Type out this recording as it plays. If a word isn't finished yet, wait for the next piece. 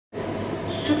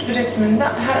Süt üretiminde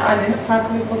her annenin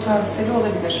farklı bir potansiyeli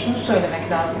olabilir. Şunu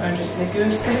söylemek lazım öncelikle,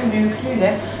 göğüslerin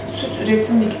büyüklüğüyle süt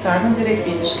üretim miktarının direkt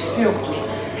bir ilişkisi yoktur.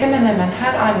 Hemen hemen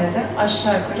her annede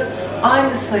aşağı yukarı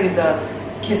aynı sayıda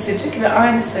kesecik ve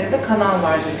aynı sayıda kanal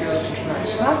vardır göğüs ucuna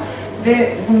açılan.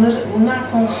 Ve bunlar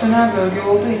fonksiyonel bölge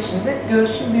olduğu için de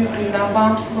göğsün büyüklüğünden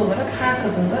bağımsız olarak her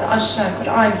kadında aşağı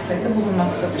yukarı aynı sayıda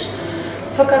bulunmaktadır.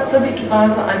 Fakat tabii ki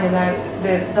bazı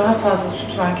annelerde daha fazla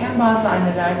süt varken bazı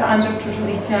annelerde ancak çocuğun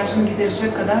ihtiyacını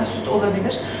giderecek kadar süt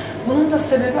olabilir. Bunun da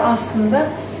sebebi aslında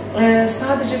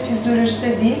sadece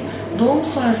fizyolojide değil, doğum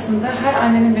sonrasında her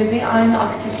annenin bebeği aynı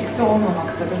aktiflikte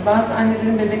olmamaktadır. Bazı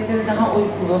annelerin bebekleri daha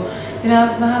uykulu,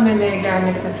 biraz daha memeye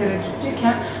gelmekte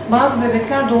tereddütlüyken bazı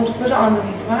bebekler doğdukları andan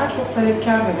itibaren çok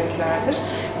talepkar bebeklerdir.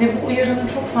 Ve bu uyarının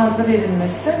çok fazla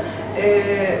verilmesi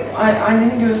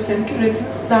annenin göğüslerindeki üretimi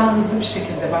daha hızlı bir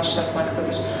şekilde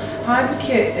başlatmaktadır.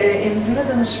 Halbuki emzirme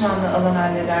danışmanlığı alan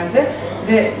annelerde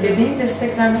ve bebeğin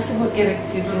desteklenmesi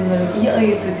gerektiği durumların iyi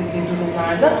ayırt edildiği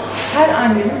durumlarda her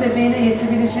annenin bebeğine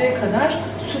yetebileceği kadar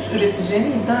süt üreteceğini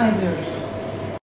iddia ediyoruz.